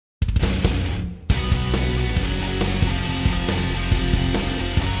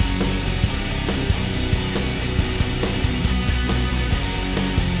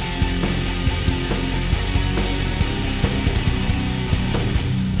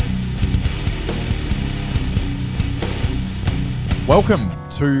Welcome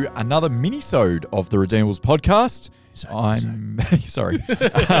to another minisode of the Redeemables podcast. I'm sorry.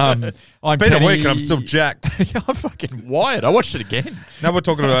 I'm It's been a week and I'm still jacked. I'm fucking wired. I watched it again. Now we're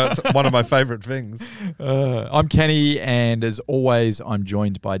talking about one of my favourite things. I'm Kenny, and as always, I'm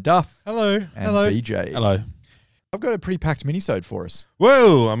joined by Duff. Hello. And Hello. BJ. Hello. I've got a pretty packed minisode for us.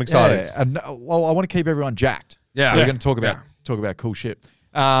 Whoa, I'm excited. Yeah, and well, I want to keep everyone jacked. Yeah. So we're going to talk about cool shit.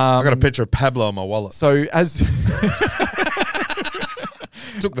 I got a picture of Pablo in my wallet. So as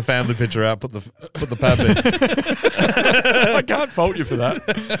Took the family picture out, put the pab in. I can't fault you for that.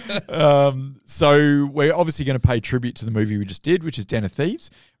 So we're obviously going to pay tribute to the movie we just did, which is Den of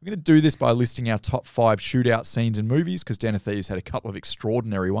Thieves. We're going to do this by listing our top 5 shootout scenes in movies, because Den of Thieves had a couple of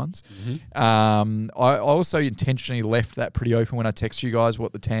extraordinary ones. Mm-hmm. I also intentionally left that pretty open when I text you guys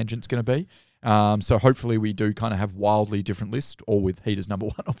what the tangent's going to be. So hopefully we do kind of have wildly different lists, all with Heaters number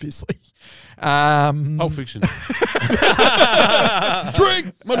 1, obviously. Pulp Fiction.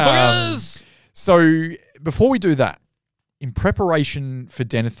 Drink, motherfuckers! So before we do that, in preparation for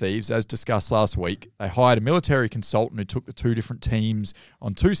Den of Thieves, as discussed last week, they hired a military consultant who took the 2 different teams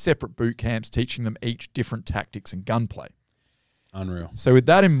on 2 separate boot camps, teaching them each different tactics and gunplay. Unreal. So with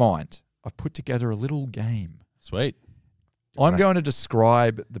that in mind, I've put together a little game. Sweet. I'm going to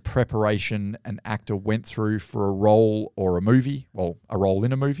describe the preparation an actor went through for a role or a movie, well, a role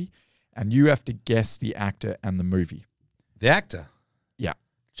in a movie, and you have to guess the actor and the movie. The actor? Yeah.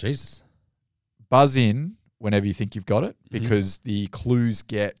 Jesus. Buzz in whenever you think you've got it, because the clues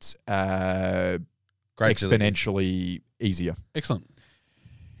get exponentially easier. Excellent.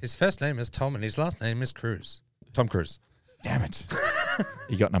 His first name is Tom and his last name is Cruise. Tom Cruise. Damn it.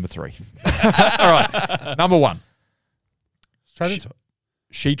 You got number 3. All right. Number 1. Straight into it.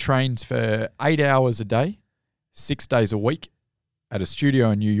 She trains for 8 hours a day, 6 days a week, at a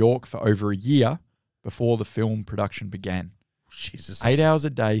studio in New York for over a year before the film production began. Jesus. 8 hours a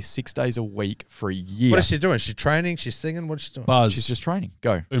day, 6 days a week for a year. What is she doing? Is she training? She's singing? What's she doing? Buzz. She's just training.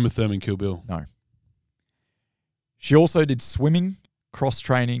 Go. Uma Thurman, Kill Bill. No. She also did swimming,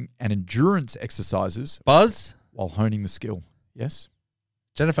 cross-training, and endurance exercises Buzz? while honing the skill. Yes?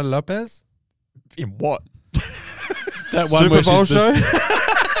 Jennifer Lopez? In what? That one Super where Bowl she's show?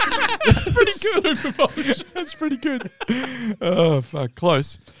 That's pretty good. Super Bowl. That's pretty good. Oh, fuck.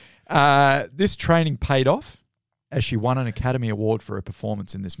 Close. This training paid off as she won an Academy Award for her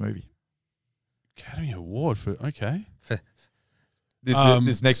performance in this movie. Academy Award for, okay.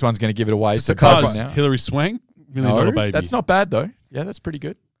 This next one's going to give it away. Just So a card Buzz one. now. Hillary Swank, $1 Million Baby. That's not bad, though. Yeah, that's pretty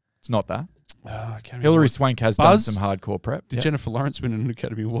good. It's not that. Academy Hillary Award. Swank has Buzz? done some hardcore prep. Did Yeah. Jennifer Lawrence win an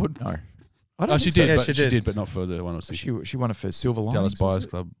Academy Award? No. I don't Oh, she think so. did, Yeah, but she she did. did, but not for the one I was thinking. She won it for Silver Linings. Dallas Buyers was it?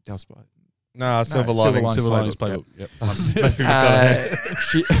 Club. Dallas Buyers. No, Silver Silver Linings. Linings. Silver Linings Playbook, Playbook.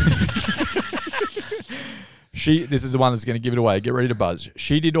 Yep. This is the one that's going to give it away. Get ready to buzz.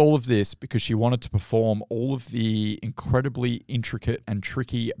 She did all of this because she wanted to perform all of the incredibly intricate and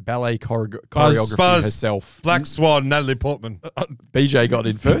tricky ballet choreography Buzz. herself. Black Swan, Natalie Portman. BJ got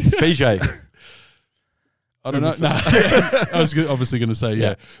in first. BJ. I don't know. No. I was obviously going to say,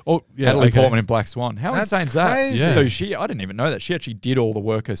 yeah. Oh, yeah. Natalie okay. Portman in Black Swan. How That's insane is that? crazy. Yeah. So I didn't even know that. She actually did all the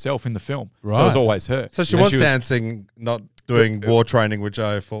work herself in the film. Right. So it was always her. So she And was dancing, not doing war training, which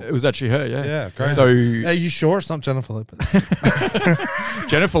I thought. It was actually her, yeah. Yeah, crazy. So Are you sure it's not Jennifer Lopez?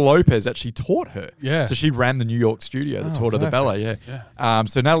 Jennifer Lopez actually taught her. Yeah. So she ran the New York studio that taught her the ballet, yeah.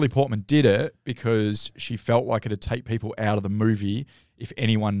 So Natalie Portman did it because she felt like it'd take people out of the movie if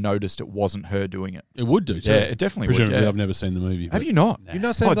anyone noticed it wasn't her doing it. It would do, too. Yeah, it definitely Presumably, would. Yeah. I've never seen the movie. Have you not? You've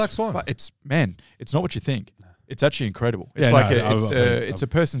not seen Black it's Swan? it's not what you think. It's actually incredible. It's Yeah, like no, it's a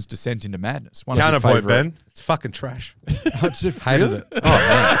person's descent into madness. One of your Counterpoint, favorite- Ben. It's fucking trash. Hated it. Oh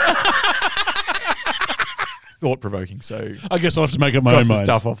man. Thought provoking. So I guess I'll have to make up my own got some mind.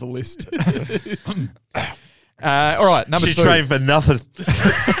 stuff off the list. All right, number She 2. trained for nothing.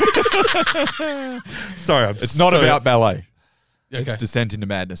 Sorry, It's not about ballet. Okay. It's descent into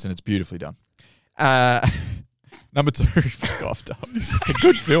madness, and it's beautifully done. Number 2, fuck off, Dub. It's a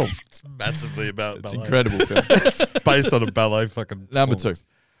good film. It's massively about It's ballet. an incredible film. It's based on a ballet fucking. Number 2. performance.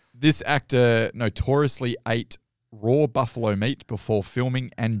 This actor notoriously ate raw buffalo meat before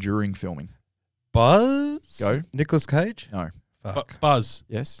filming and during filming. Buzz. Go. Nicolas Cage. No. Fuck. Buzz.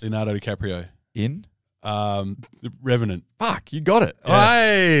 Yes. Leonardo DiCaprio. In. The Revenant. Fuck, you got it.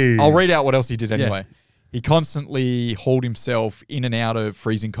 Hey. I'll read out what else he did anyway. He constantly hauled himself in and out of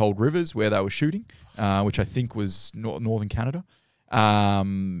freezing cold rivers where they were shooting, which I think was northern Canada.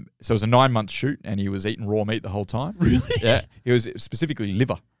 So it was a 9-month shoot, and he was eating raw meat the whole time. Really? Yeah. He was specifically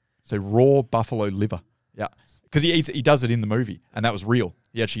liver. So raw buffalo liver. Yeah. Because he does it in the movie, and that was real.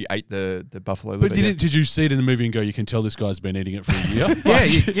 He actually ate the buffalo But liver. did you see it in the movie and go, you can tell this guy's been eating it for a year? Yeah,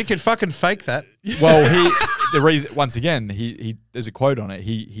 you can fucking fake that. Well, the reason once again, he there's a quote on it.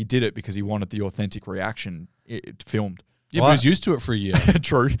 He did it because he wanted the authentic reaction filmed. Yeah, but he was used to it for a year.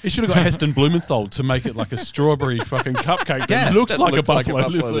 True. He should have got Heston Blumenthal to make it like a strawberry fucking cupcake that looks like a buffalo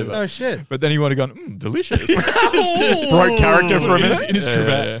liver. No shit. But then he would have gone, delicious. Broke character for a minute. In his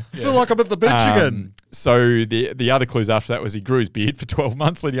cravat. I feel like I'm at the beach again. So the other clues after that was he grew his beard for 12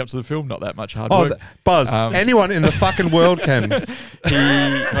 months leading up to the film. Not that much hard work. Buzz, anyone in the fucking world can.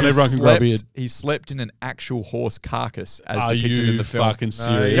 Everyone can grow a beard. He slept in an actual horse carcass as Are depicted in you the film. fucking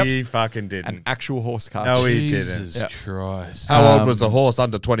serious? He fucking didn't. An actual horse carcass. No, he Jesus didn't. Christ. How old was the horse?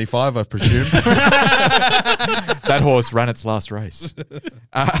 Under 25, I presume. That horse ran its last race.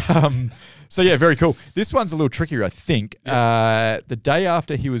 So yeah, very cool. This one's a little trickier, I think. The day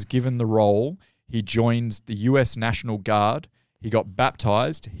after he was given the role, he joins the U.S. National Guard. He got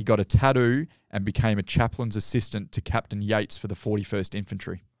baptized. He got a tattoo and became a chaplain's assistant to Captain Yates for the 41st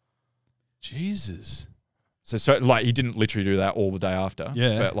Infantry. Jesus. So like he didn't literally do that all the day after.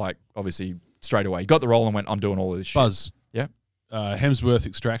 Yeah. But like obviously straight away he got the role and went, I'm doing all of this shit. Buzz. Yeah. Hemsworth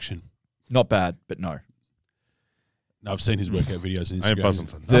Extraction. Not bad, but no. No, I've seen his workout videos on Instagram. I ain't buzzing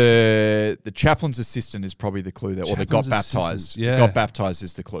for that. The chaplain's assistant is probably the clue there, or the got Chaplain's baptized. assistant, yeah. Got baptized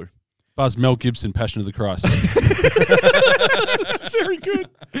is the clue. Buzz, Mel Gibson, Passion of the Christ. Very good.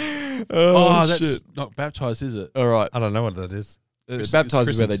 Oh, that's not baptized, is it? All right. I don't know what that is. Baptized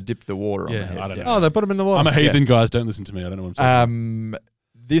is where they dip the water on the head. I don't know. Oh, they put him in the water. I'm a heathen, guys. Don't listen to me. I don't know what I'm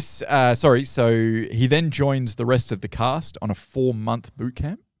saying. So he then joins the rest of the cast on a 4-month boot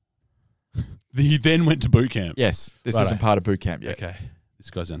camp. He then went to boot camp. Yes, this Righto. isn't part of boot camp yet. Okay. This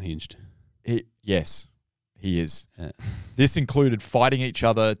guy's unhinged. Yes, he is. Yeah. This included fighting each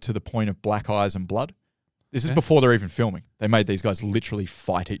other to the point of black eyes and blood. This is Okay. before they're even filming. They made these guys literally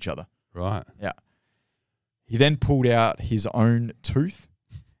fight each other. Right. Yeah. He then pulled out his own tooth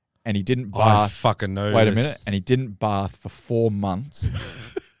and he didn't I bath. fucking know. Wait a this. minute. And he didn't bath for 4 months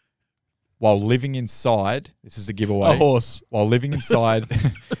while living inside. This is a giveaway. A horse. While living inside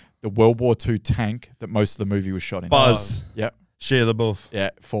the World War II tank that most of the movie was shot in. Buzz. Yep. Share the buff. Yeah.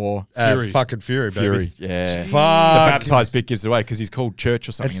 For Fury. Fucking Fury, baby. Fury. Yeah. Fuck. The baptized bit gives it away because he's called Church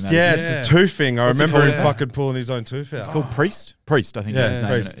or something. It's, in that, yeah, isn't it? it's a tooth thing. I What's it remember him called? fucking pulling his own tooth out. It's called Priest. Priest, I think Yeah, is his name.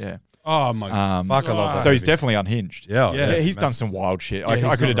 Priest. In it, yeah. Oh, my God. Fuck, I love that. So he's movie. definitely unhinged. Yeah. Yeah. He's done some wild shit. I he's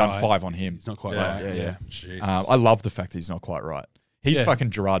could have not done right. 5 on him. He's not quite Yeah, right. yeah. Jesus. I love the fact that he's not quite right. He's Yeah. fucking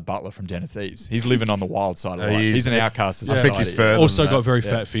Gerard Butler from Den of Thieves. He's living on the wild side of life. He is. He's an outcast of I society. think he's further Also than got that. very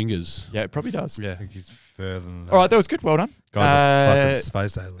fat fingers. Yeah, it probably does. Yeah. I think he's further than that. All right, that was good. Well done. Guy's a fucking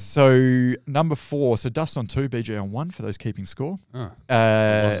space alien. So number 4. So Duff's on 2, BJ on 1 for those keeping score. Oh,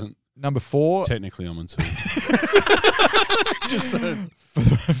 Number 4. technically, I'm on 2. Just saying.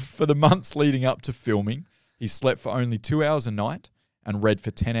 For the months leading up to filming, he slept for only 2 hours a night and read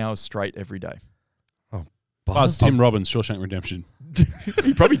for 10 hours straight every day. Buzz, Tim Robbins, Shawshank Redemption.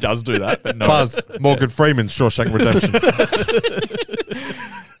 He probably does do that, but no. Buzz, Morgan Freeman, Shawshank Redemption.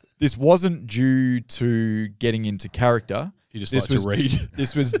 This wasn't due to getting into character. He just This likes to read.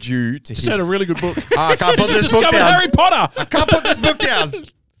 This was due to Just had a really good book. I can't put this book Discovered down. Harry Potter. I can't put this book down.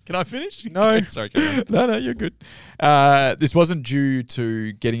 Can I finish? No. Sorry, carry on. No, you're good. This wasn't due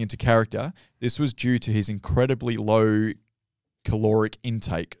to getting into character. This was due to his incredibly low caloric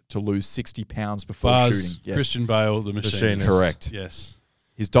intake to lose 60 pounds before Buzz, shooting. Yes. Christian Bale, the Machinist. Correct. Yes.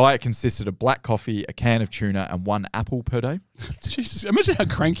 His diet consisted of black coffee, a can of tuna, and 1 apple per day. Jesus, imagine how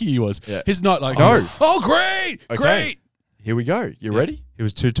cranky he was. Yeah. His night like, No. oh, great, Okay. great. Here we go. You ready? He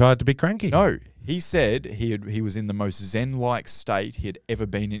was too tired to be cranky. No. He said he was in the most zen-like state he had ever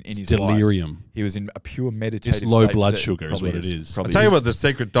been in his life. Delirium. He was in a pure meditative Just low state. blood That sugar is probably what it is. I'll Probably tell you is. what the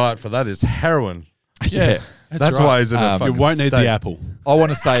secret diet for that is heroin. Yeah. That's right. why he's in a You fucking You won't need state. the apple. I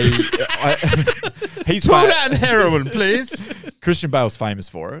want to say he's Pull down heroin, please. Christian Bale's famous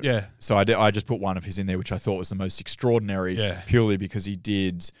for it. Yeah. So I just put one of his in there, which I thought was the most extraordinary. Yeah. Purely because he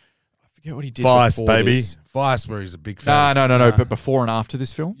did. I forget what he did. Vice, before baby. this. Vice, where he's a big fan. No. But before and after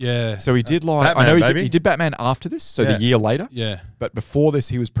this film. Yeah. So he did like Batman, I know baby. he did Batman after this, so Yeah. the year later. Yeah. But before this,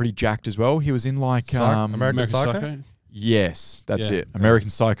 he was pretty jacked as well. He was in like American Psycho? Yes, that's Yeah. it. American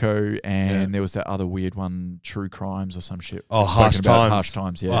Psycho, and there was that other weird one, True Crimes or some shit. Oh, We've spoken Harsh about Times. Harsh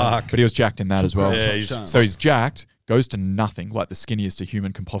Times, yeah. Fuck. But he was jacked in that as well. Yeah, he's- So he's jacked, goes to nothing, like the skinniest a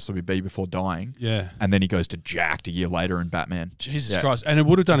human can possibly be before dying, Yeah. and then he goes to jacked a year later in Batman. Jesus Yeah. Christ. And it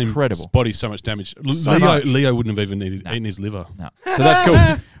would have done Incredible. his body so much damage. So much. Leo wouldn't have even eaten his liver. No. So that's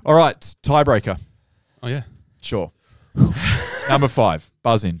cool. All right, tiebreaker. Oh, yeah. Sure. Number 5,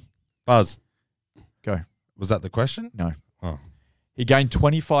 buzz in. Buzz. Go. Was that the question? No. Oh. He gained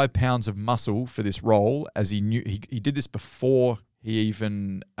 25 pounds of muscle for this role, as he knew he did this before he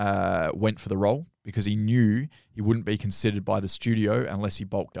even went for the role, because he knew he wouldn't be considered by the studio unless he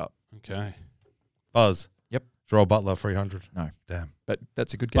bulked up. Okay. Buzz. Yep. Gerard Butler, 300. No. Damn. But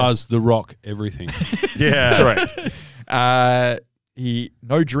that's a good guess. Buzz, The Rock, everything. Yeah. Correct. He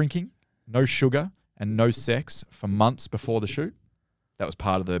no drinking, no sugar, and no sex for months before the shoot. That was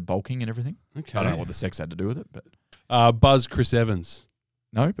part of the bulking and everything. Okay. I don't know what the sex had to do with it, but Buzz, Chris Evans.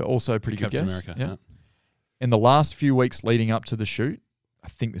 no, but also a pretty good Captain guess. America. Yeah. In the last few weeks leading up to the shoot, I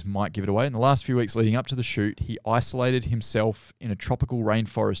think this might give it away. In the last few weeks leading up to the shoot, he isolated himself in a tropical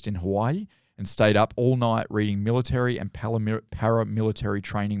rainforest in Hawaii and stayed up all night reading military and paramilitary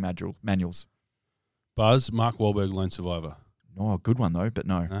training manuals. Buzz, Mark Wahlberg, Lone Survivor. Oh, good one though, but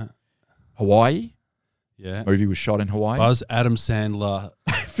no. No. Hawaii. Yeah. Movie was shot in Hawaii. Buzz, Adam Sandler.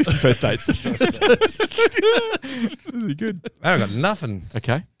 50 First Dates. This is good. I got nothing.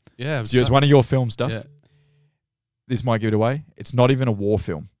 Okay. Yeah. So it's one of your film stuff. Yeah. This might give it away. It's not even a war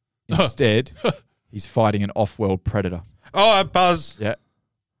film. Instead, he's fighting an off-world predator. Oh, Buzz. Yeah.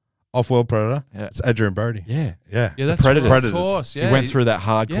 Off-World Predator. Yeah. It's Adrian Brody. Yeah. Yeah. Yeah, that's Predators. right, of course. Yeah. He went through that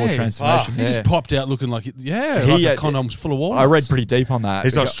hardcore transformation. He just popped out looking like, He, like a condom full of water. I read pretty deep on that.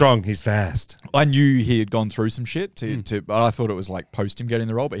 He's not strong. He's fast. I knew he had gone through some shit but I thought it was like post him getting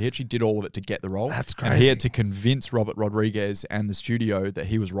the role, but he actually did all of it to get the role. That's And he crazy. had to convince Robert Rodriguez and the studio that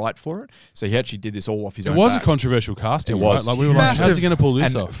he was right for it. So he actually did this all off his own It was back. a controversial casting. It was. Right? Like we were like, how's Massive. he going to pull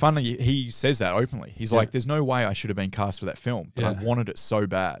this And off? funnily, he says that openly. He's like, "There's no way I should have been cast for that film, but I Yeah. wanted it so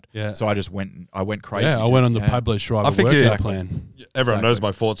bad." Yeah. So I just went crazy. Yeah, I to went it. on the Yeah. Pablo Schreiber I think workout you- plan. Everyone knows Exactly.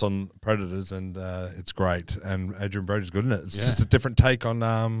 my thoughts on Predators, and it's great. And Adrian Brody's good in it. It's Yeah. just a different take on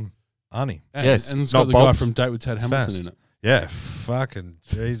Arnie. Yes. And it's Not got the guy bulked. from Date with Ted It's Hamilton fast. in it. Yeah, fucking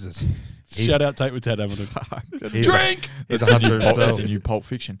Jesus. Shout out Date with Ted Hamilton. He's Drink! He's a hunter That's himself. a new Pulp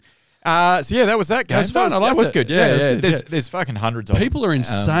Fiction. So yeah, that was that game. That was fun. I liked that was it. good. Yeah, Yeah, it was yeah. good. There's fucking hundreds of People are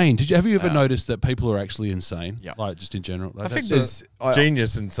insane. Have you ever uh, noticed that people are actually insane? Yeah. Like just in general. Like I think that's- there's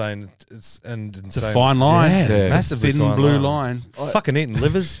genius insane. It's insane. it's a fine line. Yeah, Yeah. massively Thin fine blue line. Fucking eating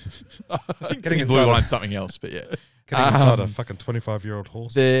livers. getting blue line something else, but yeah. Getting inside a fucking 25-year-old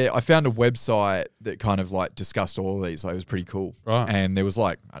horse. I found a website that kind of like discussed all of these. Like, it was pretty cool. Right. And there was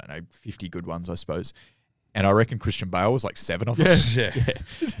like, I don't know, 50 good ones, I suppose. And I reckon Christian Bale was like 7 of them. Yeah.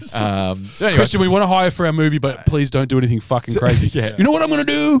 So anyway, Christian, we want to hire for our movie, but please don't do anything fucking crazy. Yeah. You know what I'm going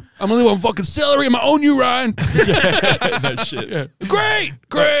to do? I'm going to live on fucking celery and my own new Ryan. no shit. Yeah.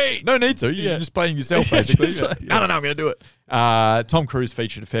 Great. No need to. You're just playing yourself, basically. No, I'm going to do it. Tom Cruise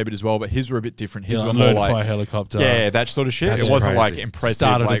featured a fair bit as well, but his were a bit different. His His were more learned like, fly helicopter. yeah, that sort of shit. That's It wasn't crazy. like impressive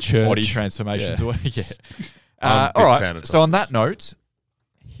Started a like church. body transformations. Yeah. Or, yeah. I'm a big all right. fan of So Tom on that note,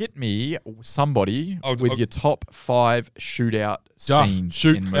 hit me somebody with your top 5 shootout scenes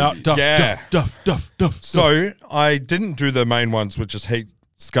shoot in out, movies. duff, Yeah. duff. So I didn't do the main ones, which is Heat,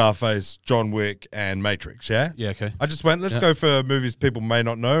 Scarface, John Wick, and Matrix. Yeah. Yeah, okay. I just went. Let's go for movies people may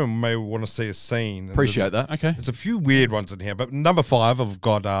not know and may want to see a scene. And Appreciate that. Okay. There's a few weird ones in here, but number 5, I've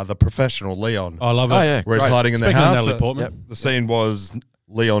got The Professional, Leon. I love it. Oh, yeah. where he's great. hiding in the Speaking of house. Natalie Portman. The scene was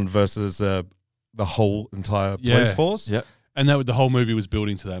Leon versus the whole entire Yeah. police force. Yep. And the whole movie was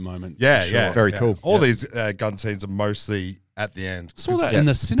building to that moment. Yeah, for sure. yeah. Very yeah. cool. All Yeah. these gun scenes are mostly at the end. Saw that Yeah. in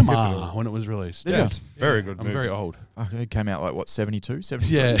the cinema Pivotal. when it was released. Yeah, it's very good I'm movie. very old. It came out like, what, 72?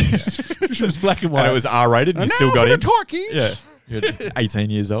 73? Yeah. It was black and white. And it was R-rated and you And still now got for in. the Torquay. Yeah. You're 18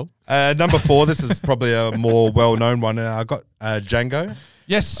 years old. Number 4, this is probably a more well-known one. I got Django.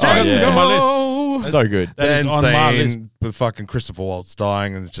 Yes. Oh, I got yeah. this on my list. So good. That is Then on my scene list. with fucking Christopher Waltz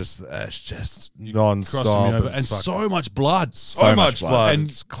dying, and it's just Crossing me non-stop. over. It's And fucking- so much blood. so much blood. And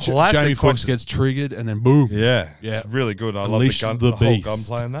It's classic. Jamie Foxx Quentin- gets triggered and then boom. Yeah, Yeah. it's really good. I Unleash love the the whole beast.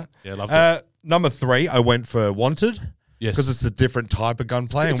 gunplay in that. Yeah, loved it. Number 3, I went for Wanted. Yes. Because it's a different type of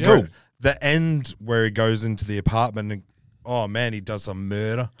gunplay. It's And cool. where- the end where he goes into the apartment and, oh man, he does some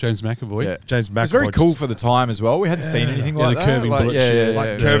murder. James McAvoy. Yeah. James McAvoy. It's very cool just for the time as well. We hadn't seen anything Yeah, like the that. curving like, bullets, yeah, yeah. yeah, like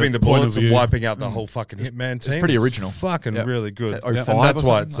yeah. curving the Point of bullets and view. wiping out the whole fucking Hitman team. pretty original. Fucking Yep. really good. Is that And 05 or that's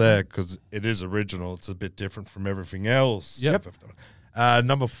why something it's like there, because it is original. It's a bit different from everything else. Yep.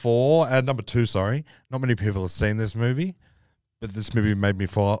 Number 2, sorry. Not many people have seen this movie, but this movie made me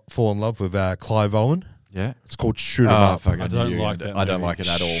fall in love with Clive Owen. Yeah. It's called Shoot 'Em Oh, Up. fuck, I knew don't you were like gonna that do- I don't movie. like it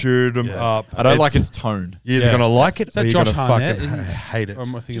at all. Shoot 'em Yeah. up. I don't like its tone. You're either Yeah. gonna like it Is that or you're Josh gonna Hartnett fucking in- hate it. Or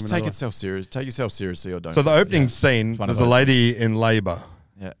am I thinking Just of take another itself serious. Take yourself seriously or don't. So the opening Yeah. scene, It's one of there's a those lady in labour.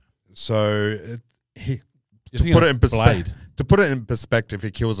 Yeah. So You're to thinking put it of in perspective, Blade. to put it in perspective,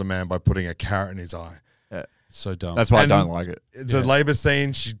 he kills a man by putting a carrot in his eye. Yeah. So dumb. That's why And I don't like it. It's a labour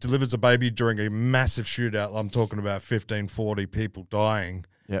scene. She delivers a baby during a massive shootout. I'm talking about 15, 40 people dying.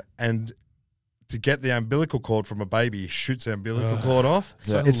 Yeah. And to get the umbilical cord from a baby, he shoots the umbilical cord off.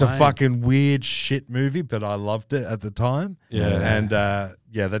 So It's a lame. fucking weird shit movie, but I loved it at the time. Yeah. And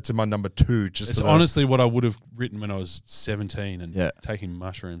that's in my number 2. It's honestly what I would have written when I was 17 and taking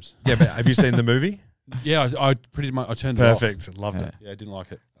mushrooms. Yeah, but have you seen the movie? Yeah, I pretty much I turned Perfect. it off. Loved it. Yeah, I didn't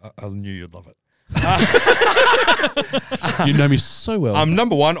like it. I knew you'd love it. You know me so well.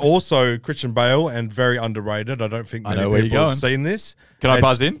 Number 1, also Christian Bale, and very underrated. I don't think many know where people you're have going. seen this. Can I It's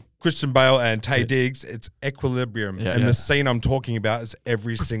buzz in? Christian Bale and Taye Diggs. It's Equilibrium. And the scene I'm talking about is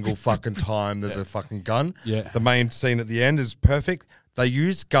every single fucking time there's a fucking gun. Yeah. The main scene at the end is perfect. They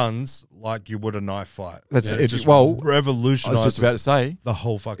use guns like you would a knife fight. That's It just I revolutionizes was just about to say, the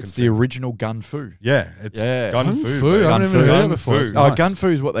whole fucking it's thing. the original gun fu. Yeah, it's gun Kung fu. fu? baby. I haven't even heard that before. It's nice. Gun fu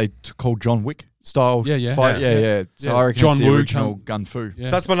is what they call John Wick style fight. Yeah. So I reckon John it's the Woo original gun fu. Yeah.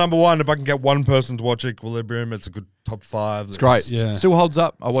 So that's my number 1. If I can get one person to watch Equilibrium, it's a good top 5. It's great. Yeah. Still holds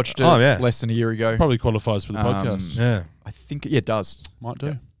up. I watched it less than a year ago. Probably qualifies for the podcast. Yeah. I think it does. Might do.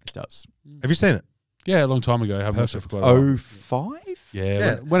 It does. Have you seen it? Yeah, a long time ago. I haven't watched it for quite a while. 05?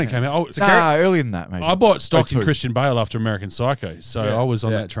 Yeah, when it came out. Earlier than that, maybe. I bought stock in 02. Christian Bale after American Psycho, so I was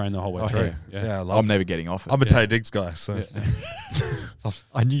on that train the whole way through. yeah. Yeah. I love I'm it. never getting off it. I'm a Taye Diggs guy, so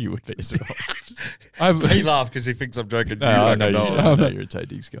I knew you would be as well. he laughed because he thinks I'm joking. No, I know, know. I know you're a Taye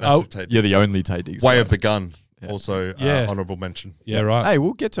Diggs guy. Massive Taye You're Diggs the guy. only Taye Diggs Way guy. of the Gun. Also, Yeah. honourable mention. Yeah, right. Hey,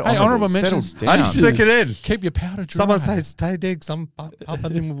 we'll get to Hey, honourable honourable mentions. mentions. I just stick it in. Keep your powder dry. Someone says Taye Diggs, I'm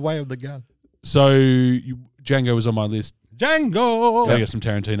pumping him with Way of the Gun. So Django was on my list. Django. Gotta get some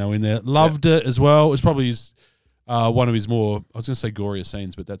Tarantino in there. Loved it as well. It was probably his, one of his more, I was going to say gorier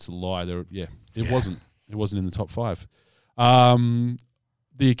scenes, but that's a lie. It wasn't. It wasn't in the top 5.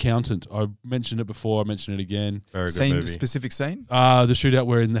 The Accountant. I mentioned it before. I mentioned it again. Very good Scene, movie. specific scene? The shootout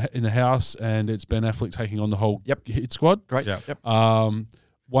where in the house, and it's Ben Affleck taking on the whole hit squad. Great. Yep.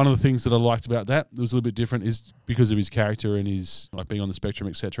 One of the things that I liked about that was a little bit different is because of his character and his like being on the spectrum,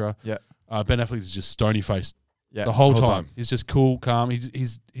 etc. Yeah. Ben Affleck is just stony faced Yeah. the whole Whole time. time. He's just cool, calm.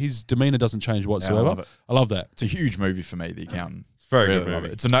 His demeanor doesn't change whatsoever. love it. I love that. It's a huge movie for me, The Accountant. Very Really good love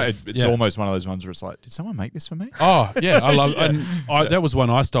movie. it. It's Yeah. almost one of those ones where it's like, did someone make this for me? Oh yeah, I love. And that was one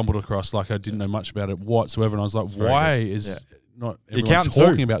I stumbled across. Like I didn't know much about it whatsoever, and I was like, very why is not everyone Accountant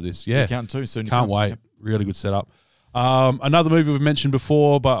talking too. about this? The Yeah, Accountant too. Soon to can't come. wait. Yep. Really good setup. Another movie we've mentioned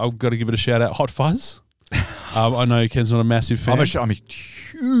before, but I've got to give it a shout out. Hot Fuzz. I know Ken's not a massive fan. I'm a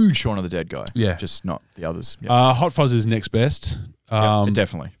huge Shaun of the Dead guy. Yeah. Just not the others. Yep. Hot Fuzz is next best.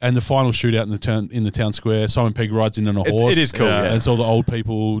 Definitely. And the final shootout in the town square, Simon Pegg rides in on a horse. It is cool, yeah. And it's all the old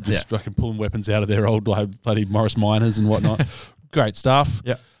people just fucking pulling weapons out of their old like, bloody Morris Minors and whatnot. Great stuff.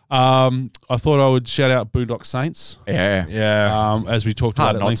 Yeah. I thought I would shout out Boondock Saints. Yeah. Yeah. As we talked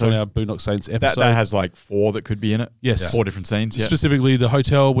Hard about at not length to. on our Boondock Saints episode. That has like 4 that could be in it. Yes. 4 different scenes. Yeah. Specifically the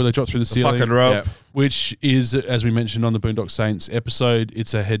hotel where they drop through the ceiling. Fucking rope. Yep. Which is, as we mentioned on the Boondock Saints episode,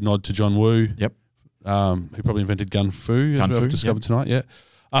 it's a head nod to John Woo. Yep. Who probably invented Gun Fu, Gun as Fu, we've discovered tonight,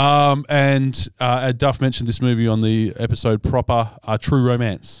 and Duff mentioned this movie on the episode proper, True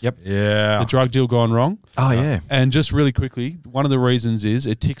Romance. Yep. Yeah. The drug deal gone wrong. Oh, yeah. And just really quickly, one of the reasons is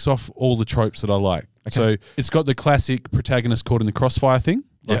it ticks off all the tropes that I like. So it's got the classic protagonist caught in the crossfire thing,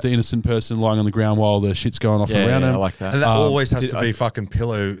 like the innocent person lying on the ground while the shit's going off around him. I like that. And that always has did to be fucking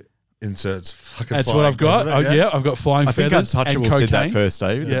pillow inserts. Fucking That's flying, what I've got. doesn't it? I've got flying I think feathers and Untouchables cocaine. did that first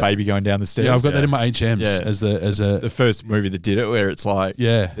day with the baby going down the stairs. Yeah, I've got that in my HMs Yeah. as It's a the first movie that did it, where it's like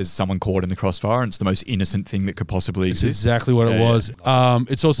there's someone caught in the crossfire and it's the most innocent thing that could possibly It's exist. exactly what it Yeah, was.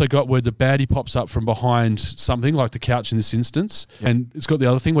 It's also got where the baddie pops up from behind something, like the couch in this instance. And it's got the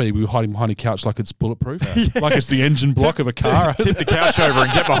other thing where we're hiding behind a couch like it's bulletproof. Like it's the engine block of a car. Tip the couch over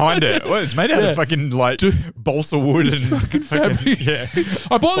and get behind it. Well, it's made out of fucking like balsa wood and fucking fabric. Yeah.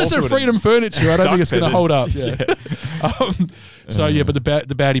 I bought this at Balsa wood Freedom Furniture. I don't duck think it's going to hold up. feathers. Yeah. But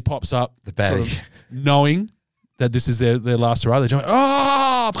the baddie pops up. The baddie. Knowing that this is their last hurrah. They're going,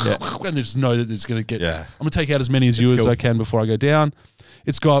 and they just know that it's going to get, Yeah. I'm going to take out as many as you as I can before I go down.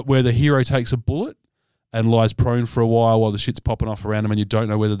 It's got where the hero takes a bullet and lies prone for a while the shit's popping off around him and you don't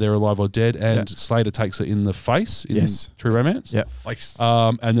know whether they're alive or dead. And Slater takes it in the face in True Romance. Yeah. Face.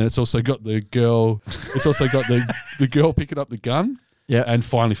 And then it's also got the girl, the girl picking up the gun. Yeah. And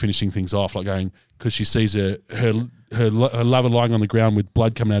finally finishing things off, like going, because she sees her lover lying on the ground with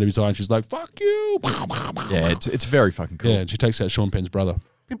blood coming out of his eye and she's like, fuck you. Yeah, it's very fucking cool. Yeah, and she takes out Sean Penn's brother.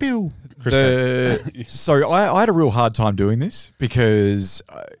 Pew pew. So I had a real hard time doing this because,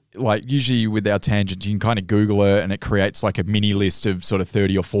 like, usually with our tangents, you can kind of Google it and it creates like a mini list of sort of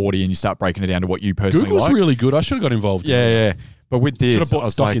 30 or 40, and you start breaking it down to what you personally Google's like. really good. I should have got involved. Yeah. But with this, Should have I bought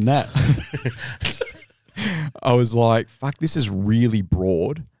was stock like, in that. I was like, fuck, this is really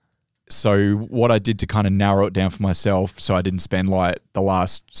broad. So what I did to kind of narrow it down for myself, so I didn't spend like the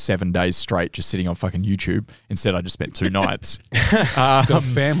last 7 days straight just sitting on fucking YouTube. Instead, I just spent 2 nights. Got a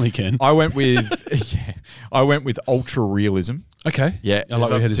family, Ken. I went with ultra realism. Okay. Yeah, I like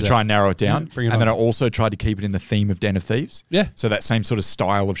where your head is to at. try and narrow it down. Yeah, bring it and then I on. also tried to keep it in the theme of Den of Thieves. Yeah. So that same sort of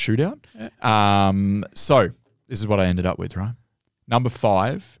style of shootout. So this is what I ended up with, right? Number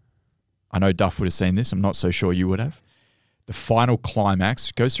 5. I know Duff would have seen this. I'm not so sure you would have. The final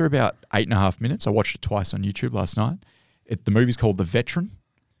climax goes through about 8.5 minutes. I watched it twice on YouTube last night. The movie's called The Veteran.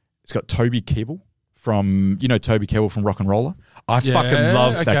 It's got Toby Kebbell from, Toby Kebbell from Rock and Roller. I fucking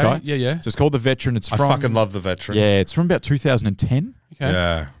love that guy. Yeah. So it's called The Veteran. It's I from, fucking love The Veteran. Yeah, it's from about 2010. Okay.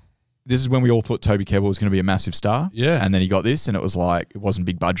 Yeah. This is when we all thought Toby Kebbell was going to be a massive star. Yeah. And then he got this, and it was like, it wasn't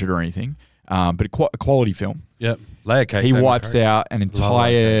big budget or anything, but a quality film. Yep. Layer cake. He David wipes Craig. out an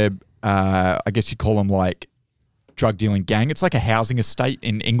entire, I guess you call them like drug dealing gang. It's like a housing estate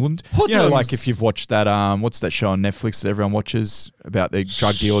in England. You know, like if you've watched that, what's that show on Netflix that everyone watches about the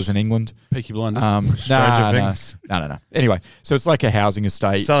drug dealers in England? Peaky Blinders. Stranger Things. No. Anyway, so it's like a housing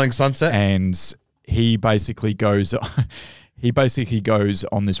estate. Selling Sunset. And he basically goes on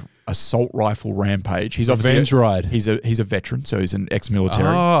this assault rifle rampage. He's obviously Revenge ride. He's a veteran, so he's an ex-military.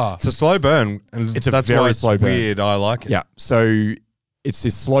 Ah. It's a slow burn. And It's a that's very why it's slow burn. weird. I like it. Yeah. So it's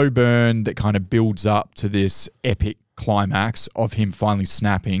this slow burn that kind of builds up to this epic climax of him finally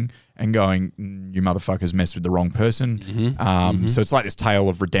snapping and going, you motherfuckers messed with the wrong person. So it's like this tale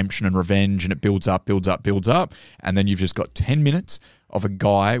of redemption and revenge, and it builds up. And then you've just got 10 minutes of a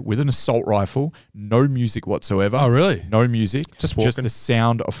guy with an assault rifle, no music whatsoever. Oh, really? No music. Just walking. the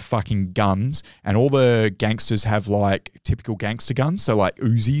sound of fucking guns. And all the gangsters have like typical gangster guns, so like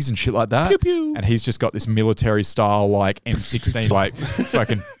Uzis and shit like that. Pew, pew. And he's just got this military style like M16 like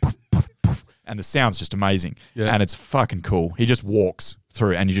fucking and the sound's just amazing. Yeah. And it's fucking cool. He just walks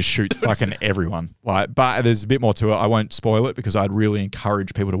through and you just shoot fucking everyone. Like, but there's a bit more to it. I won't spoil it because I'd really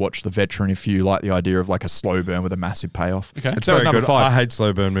encourage people to watch The Veteran if you like the idea of like a slow burn with a massive payoff. Okay. It's So very number good. 5. I hate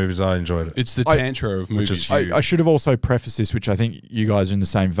slow burn movies. I enjoyed it. It's the tantra of movies. I should have also prefaced this, which I think you guys are in the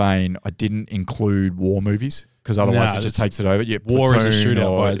same vein. I didn't include war movies because otherwise Nah, it just that's- takes it over. Yeah, war is a Platoon shootout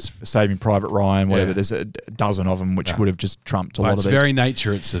or by its- Saving Private Ryan, whatever. Yeah. There's a dozen of them which would have just trumped a By lot its of these. very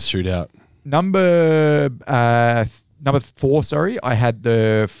nature, it's a shootout. Number 4, sorry. I had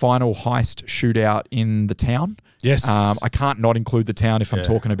the final heist shootout in the town. Yes. I can't not include the town if I'm Yeah.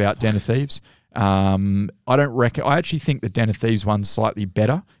 talking about Den of Thieves. I actually think the Den of Thieves one's slightly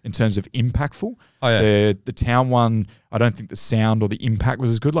better in terms of impactful. Oh, yeah. The town one, I don't think the sound or the impact was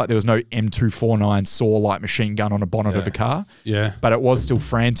as good. Like there was no M249 saw-like machine gun on a bonnet of a car, Yeah. but it was still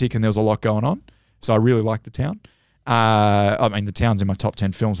frantic and there was a lot going on. So I really liked the town. I mean, the town's in my top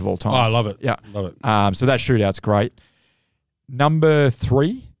 10 films of all time. Oh, I love it. Yeah. Love it. So that shootout's great. Number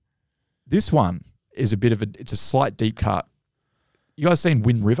 3, this one is it's a slight deep cut. You guys seen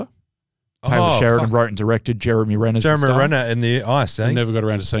Wind River? Taylor Sheridan wrote and directed. Jeremy Renner's the Jeremy star. Renner in the ice, eh? I've never got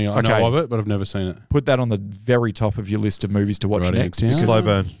around to seeing it. I Okay. know of it, but I've never seen it. Put that on the very top of your list of movies to watch Writing next. it down. because Slow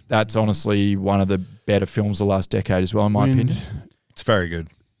burn. That's honestly one of the better films of the last decade as well, in my opinion. It's very good.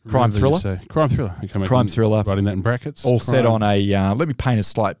 Crime Whatever you thriller? say. Crime thriller. Okay, Crime thriller. Writing that in brackets. All set Crime. on a, let me paint a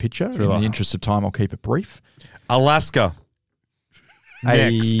slight picture. Thriller. In the interest of time, I'll keep it brief. Alaska.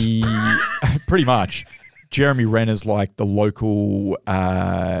 Next. Pretty much. Jeremy Renner's like the local,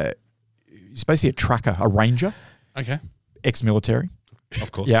 he's basically a tracker, a ranger, Okay. ex-military.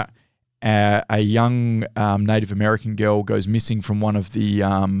 Of course. Yeah. A young Native American girl goes missing from one of the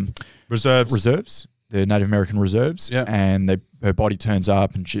Reserves. the Native American reserves, Yeah. and her body turns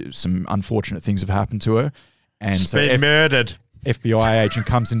up, and some unfortunate things have happened to her. And She's so been murdered. FBI agent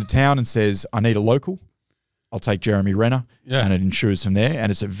comes into town and says, I need a local. I'll take Jeremy Renner. Yeah. And it ensures from there.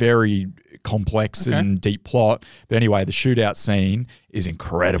 And it's a very complex Okay. and deep plot. But anyway, the shootout scene is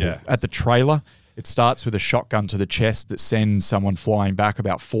incredible. Yeah. At the trailer, it starts with a shotgun to the chest that sends someone flying back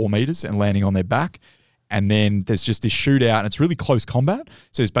about 4 meters and landing on their back. And then there's just this shootout, and it's really close combat.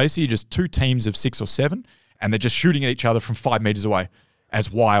 So it's basically just 2 teams of 6 or 7, and they're just shooting at each other from 5 meters away. And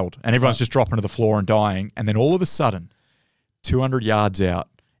it's wild. And everyone's just dropping to the floor and dying. And then all of a sudden, 200 yards out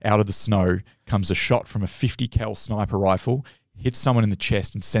of the snow, comes a shot from a 50 cal sniper rifle, hits someone in the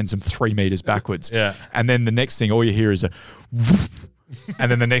chest and sends them 3 meters backwards. Yeah. And then the next thing, all you hear is a woof,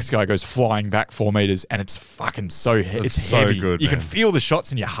 and then the next guy goes flying back 4 meters, and it's fucking so it's so heavy. good, You can man. feel the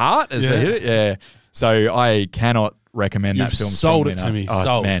shots in your heart as they hit it. Yeah. So I cannot recommend You've that film. sold strongly it to enough. me. Oh,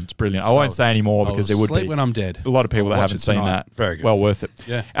 Sold. man, it's brilliant. I won't Sold. say any more because there would sleep be when I'm dead. a lot of people I'll that watch haven't it seen tonight. that. Very good. Well worth it.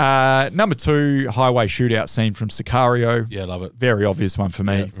 Yeah. Number 2, highway shootout scene from Sicario. Yeah, love it. Very obvious one for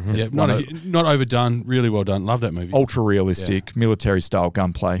me. Yeah, not overdone. Really well done. Love that movie. Ultra realistic, military style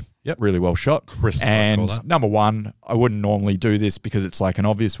gunplay. Yep. Really well shot. Crisp, I call and that. number 1, I wouldn't normally do this because it's like an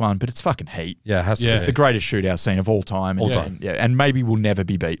obvious one, but it's fucking Heat. Yeah, it has to Yeah. It's the greatest shootout scene of all time. All and, time. and- yeah, and maybe will never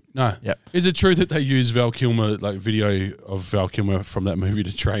be beat. No. Yep. Is it true that they use Val Kilmer, like video of Val Kilmer from that movie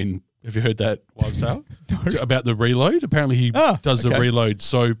to train? Have you heard that wives' tale? About the reload? Apparently he does the okay. reload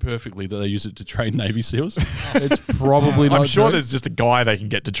so perfectly that they use it to train Navy SEAls. It's probably not I'm sure true. there's just a guy they can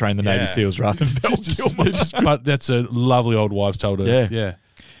get to train the Navy Yeah. SEAls rather than Val Kilmer. But that's a lovely old wives' tale to Yeah.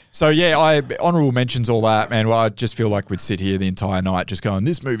 So yeah, honorable mentions all that, man. Well, I just feel like we'd sit here the entire night just going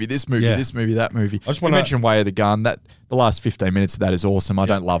this movie, that movie. I just We wanna- mentioned Way of the Gun. That the last 15 minutes of that is awesome. I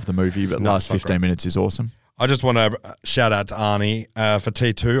don't love the movie, but the last it's not 15 minutes is awesome. I just want to shout out to Arnie for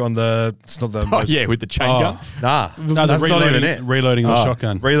T2 on the. It's not the. Oh most, yeah, with the chain gun. Nah, No, that's not even it. reloading the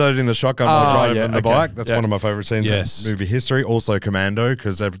shotgun. Reloading the shotgun while driving yeah, the okay. bike. That's Yeah. one of my favorite scenes Yes. in movie history. Also, Commando,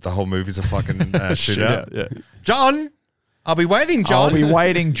 because the whole movie's a fucking shootout. Yeah. John, I'll be waiting, John. I'll be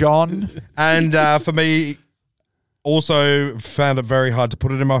waiting, John. And for me, also found it very hard to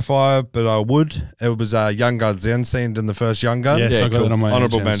put it in my 5, but I would. It was Young Guns, the end scene in the first Young Gun. Yes, Yeah, I got cool. that on my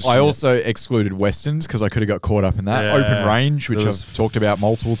Honourable mentions. mention. I also excluded westerns because I could have got caught up in that. Yeah. Open Range, which There I've was talked about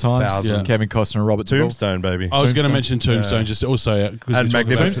multiple times. thousands. Kevin Costner, Robert Duvall. Tombstone, baby. I was going to Tombstone. mention Tombstone just also And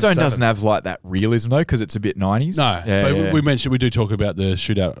Magnificent Tombstone Seven. doesn't have like that realism though because it's a bit 90s. No, Yeah, but yeah. we mentioned we do talk about the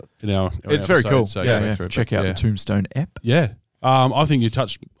shootout in our It's very episode, cool. So yeah, go yeah. through it. Check out the Tombstone app. Yeah. I think you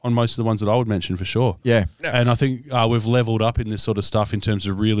touched on most of the ones that I would mention for sure. Yeah. And I think we've leveled up in this sort of stuff in terms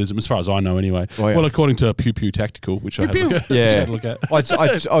of realism, as far as I know anyway. Oh, yeah. Well, according to Pew Pew Tactical, which I had a look at. Yeah. look at.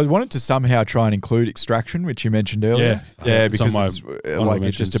 I wanted to somehow try and include Extraction, which you mentioned earlier. Yeah. Yeah, It's on because my it's honorable like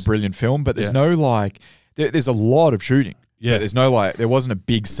it's just a mentions. brilliant film, but there's Yeah. no like, there's a lot of shooting. Yeah. But there's no like, there wasn't a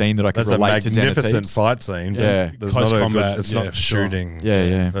big scene that I could That's a relate to. Den of magnificent Thieves. fight scene. Yeah. There's Close not a combat, good, it's yeah, not for sure. shooting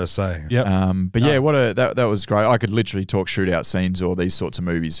Yeah. per se. Yep. But yeah, that was great. I could literally talk shootout scenes or these sorts of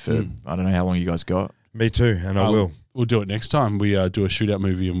movies for I don't know how long you guys got. Me too, and I will. We'll do it next time. We do a shootout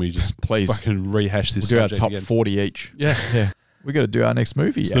movie and we just Please. fucking rehash this We'll do our subject top again. 40 each. Yeah. Yeah. We got to do our next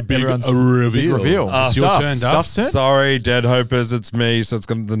movie. It's Yeah. the big Everyone's reveal. big reveal. It's your turn, Duff. Stuff's turn? Sorry, Dead Hopers, it's me. So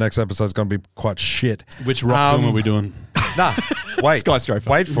the next episode's going to be quite shit. Which rock film are we doing? Nah, wait. Skyscraper.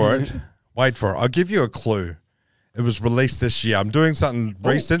 Wait for it. Wait for it. I'll give you a clue. It was released this year. I'm doing something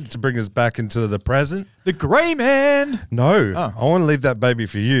recent to bring us back into the present. The Grey Man. No, Oh. I want to leave that baby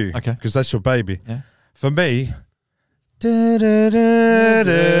for you. Okay. Because that's your baby. Yeah. For me.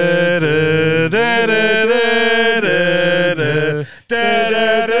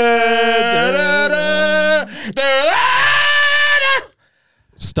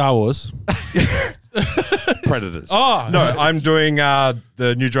 Star Wars. Predators. Oh, No, I'm doing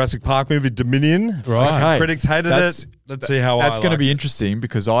the new Jurassic Park movie, Dominion. Right. Okay. Critics hated That's- it. Let's see how That's I going to like be interesting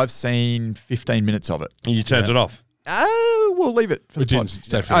because I've seen 15 minutes of it. it. You turned it off. We'll leave it for We the didn't pod.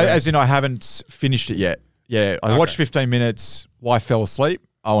 stay for the As in, I haven't finished it yet. Yeah, I watched 15 minutes. Wife fell asleep.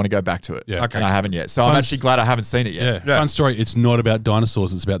 I want to go back to it. Yeah. Okay. And I haven't yet. So I'm Fun- actually glad I haven't seen it Yeah. yet. Yeah. Fun story. It's not about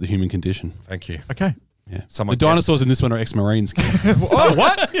dinosaurs. It's about the human condition. Thank you. Okay. Yeah. Someone The dinosaurs in this one are ex-Marines. Oh,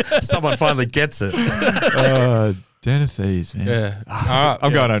 what? Someone finally gets it. Den of Thieves, man. yeah. All right.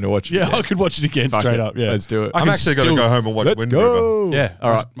 I'm going home to watch it. Yeah, again. I could watch it again Fuck straight it. up. Yeah. Let's do it. I I'm can actually going to still- go home and watch Let's Wind go. River. Yeah.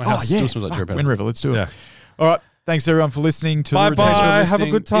 All right. My house still smells like Fuck, Joe Wind River. Let's do it. Yeah. All right. Thanks, everyone, for listening to Bye the bye. Rotation. Have a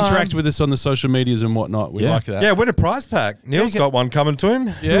good time. Interact with us on the social medias and whatnot. We Yeah. like that. Yeah, win a prize pack. Neil's got one coming to him.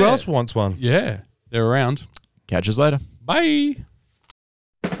 Yeah. Who else wants one? Yeah. They're around. Catch us later. Bye.